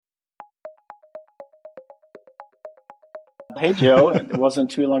Hey Joe, it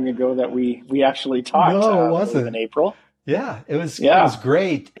wasn't too long ago that we actually talked, No, it I believe in wasn't. April. Yeah, it was Yeah.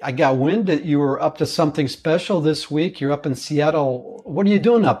 great. I got wind that you were up to something special this week. You're up in Seattle. What are you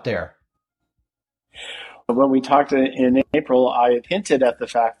doing up there? When we talked in April, I had hinted at the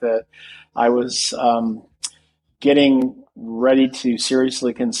fact that I was getting ready to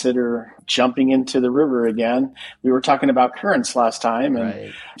seriously consider jumping into the river again. We were talking about currents last time, and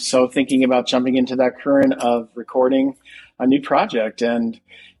Right. so thinking about jumping into that current of recording a new project. And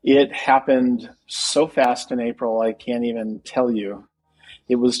it happened so fast in April, I can't even tell you.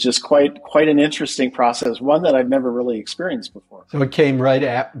 It was just quite an interesting process, one that I've never really experienced before. So it came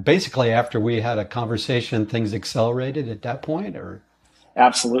basically after we had a conversation, things accelerated at that point, or?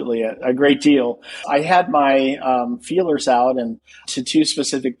 Absolutely, a great deal. I had my feelers out and to two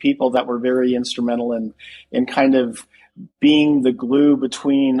specific people that were very instrumental in kind of being the glue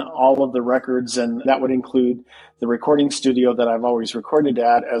between all of the records, and that would include the recording studio that I've always recorded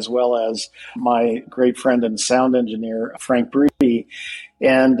at, as well as my great friend and sound engineer, Frank Bree.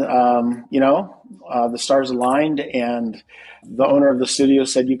 And, the stars aligned, and the owner of the studio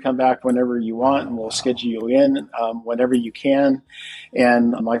said, "You come back whenever you want, and we'll Wow. schedule you in whenever you can."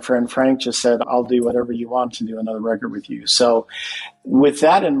 And my friend Frank just said, "I'll do whatever you want to do another record with you." So, with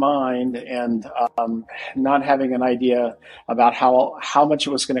that in mind, and not having an idea about how much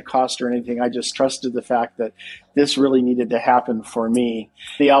it was going to cost or anything, I just trusted the fact that this really needed to happen for me.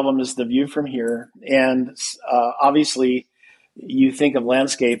 The album is The View from Here, and obviously you think of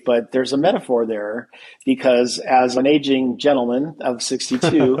landscape, but there's a metaphor there because as an aging gentleman of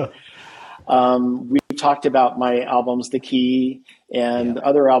 62, we talked about my albums, The Key, Yeah. and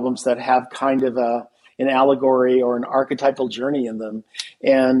other albums that have kind of an allegory or an archetypal journey in them.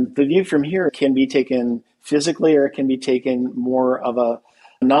 And The View from Here can be taken physically, or it can be taken more of a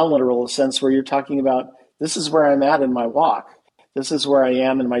non-literal sense where you're talking about, this is where I'm at in my walk. This is where I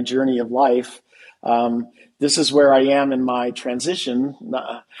am in my journey of life. This is where I am in my transition,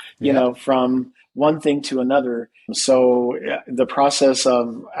 Yeah. from one thing to another. So the process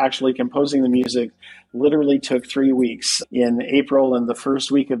of actually composing the music literally took 3 weeks in April and the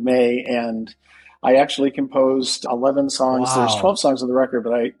first week of May. And I actually composed 11 songs. There's Wow. 12 songs on the record,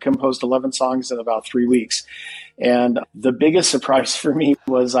 but I composed 11 songs in about 3 weeks. And the biggest surprise for me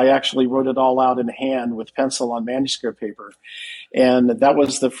was I actually wrote it all out in hand with pencil on manuscript paper. And that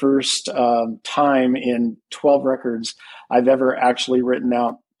was the first time in 12 records I've ever actually written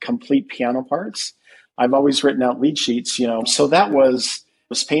out complete piano parts. I've always written out lead sheets. So that was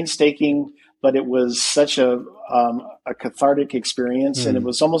painstaking, but it was such a cathartic experience. And it Hmm.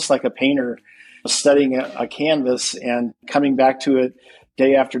 was almost like a painter studying a canvas and coming back to it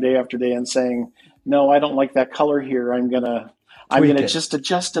day after day after day and saying, no, I don't like that color here. I'm Tweak gonna it. just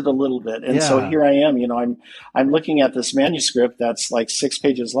adjust it a little bit. And so Yeah. here I am. I'm looking at this manuscript that's like 6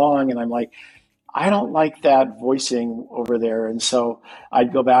 pages long, and I'm like, I don't like that voicing over there. And so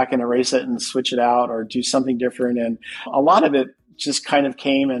I'd go back and erase it and switch it out or do something different. And a lot of it just kind of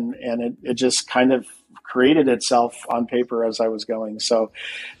came, and it just kind of created itself on paper as I was going. So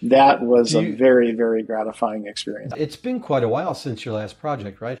that was Do a you, very, very gratifying experience. it's been quite a while since your last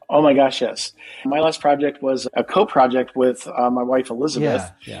project, right? Oh my gosh, yes. My last project was a co-project with my wife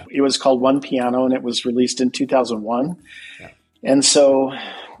Elizabeth. Yeah. Yeah. It was called One Piano, and it was released in 2001. Yeah. And so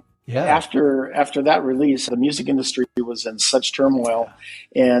Yeah. after that release, the music industry was in such turmoil,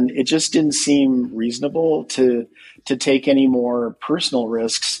 and it just didn't seem reasonable to take any more personal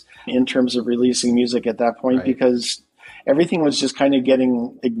risks in terms of releasing music at that point, Right. because everything was just kind of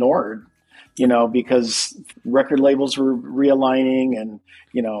getting ignored, because record labels were realigning, and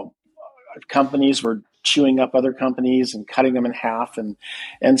you know companies were chewing up other companies and cutting them in half,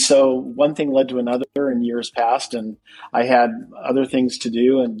 and so one thing led to another, and years passed, and I had other things to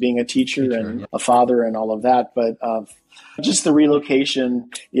do, and being a teacher Teacher. and Yeah. a father and all of that. But just the relocation,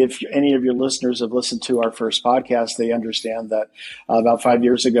 if any of your listeners have listened to our first podcast, they understand that about 5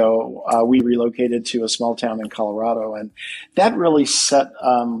 years ago we relocated to a small town in Colorado, and that really set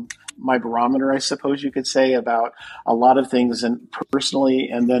my barometer, I suppose you could say, about a lot of things, and personally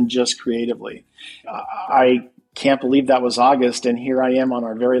and then just creatively. I can't believe that was August, and here I am on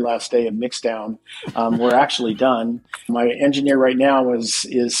our very last day of mixdown. We're actually done. My engineer right now is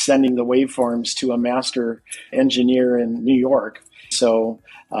sending the waveforms to a master engineer in New York. So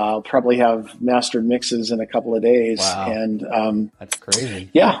I'll probably have mastered mixes in a couple of days, Wow. and That's crazy.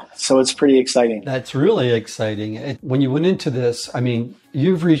 yeah, so it's pretty exciting. That's really exciting. When you went into this, I mean,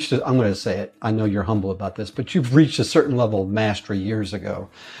 you've reached, I'm going to say it, I know you're humble about this, but you've reached a certain level of mastery years ago.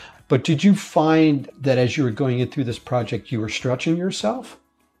 But did you find that as you were going in through this project, you were stretching yourself?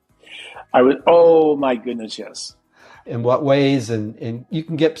 Oh my goodness, yes. in what ways? And you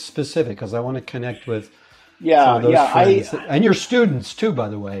can get specific because I want to connect with some Yeah, of those yeah. friends and your students too, by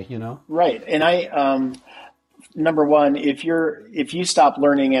the way, Right. And number one, if you stop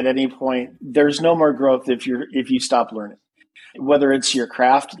learning at any point, there's no more growth if you stop learning. Whether it's your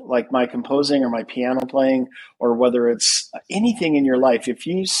craft, like my composing or my piano playing, or whether it's anything in your life, if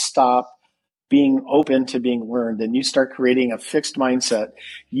you stop being open to being learned and you start creating a fixed mindset,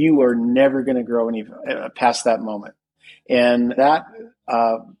 you are never going to grow any past that moment. And that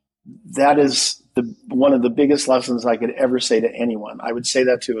is one of the biggest lessons I could ever say to anyone. I would say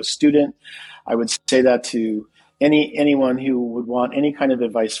that to a student. I would say that to anyone who would want any kind of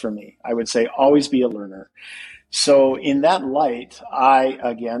advice from me. I would say always be a learner. So in that light,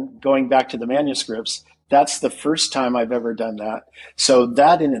 again, going back to the manuscripts, that's the first time I've ever done that. So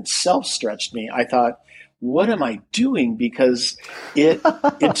that in itself stretched me. I thought, what am I doing? Because it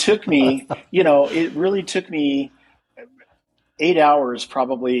took me, it really took me 8 hours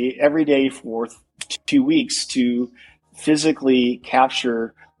probably every day for 2 weeks to physically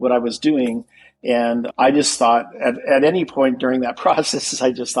capture what I was doing. And I just thought at any point during that process,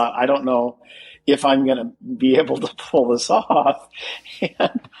 I just thought, I don't know if I'm going to be able to pull this off.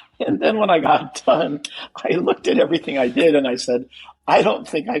 And then when I got done, I looked at everything I did and I said, I don't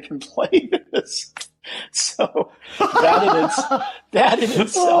think I can play this. So that in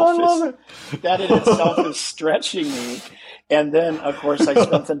itself is stretching me. And then, of course, I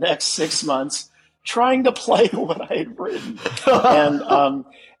spent the next 6 months trying to play what I had written.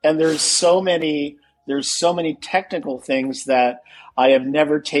 And there's so many technical things that I have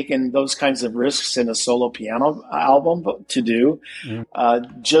never taken those kinds of risks in a solo piano album to do.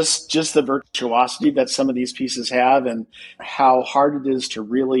 Just the virtuosity that some of these pieces have and how hard it is to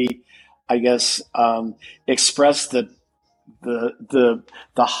really, I guess, express the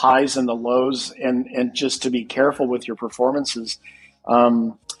highs and the lows and just to be careful with your performances.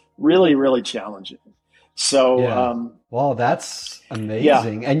 Really, really challenging. So, wow, that's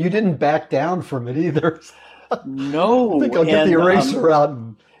amazing. And you didn't back down from it either. No. I think I'll get the eraser out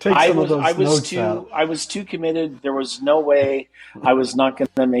and take some of those notes out. I was too committed. There was no way I was not going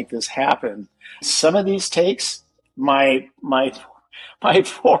to make this happen. Some of these takes, my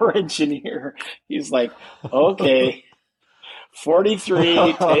poor engineer, he's like, okay,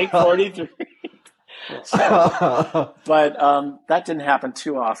 43, take 43. But that didn't happen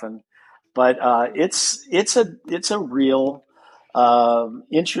too often. But it's a real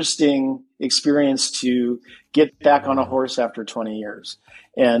interesting experience to get back on a horse after 20 years.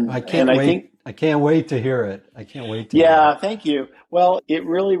 And I can't wait to hear it. I can't wait to hear it. Thank you. Well, it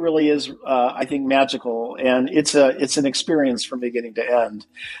really, really is, I think, magical. And it's an experience from beginning to end.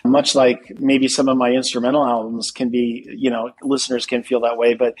 Much like maybe some of my instrumental albums can be, listeners can feel that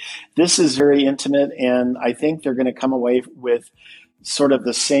way. But this is very intimate. And I think they're going to come away with sort of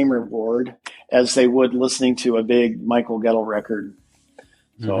the same reward as they would listening to a big Michael Gettle record.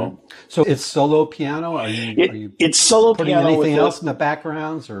 So it's solo piano. It's solo putting piano. Anything else in the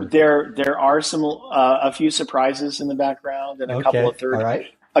backgrounds, or there are some a few surprises in the background and a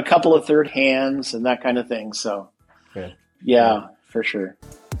couple of third hands and that kind of thing. So, yeah, for sure.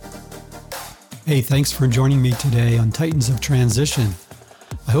 Hey, thanks for joining me today on Titans of Transition.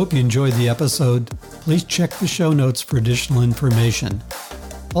 I hope you enjoyed the episode. Please check the show notes for additional information.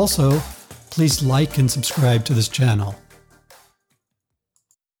 Also, please like and subscribe to this channel.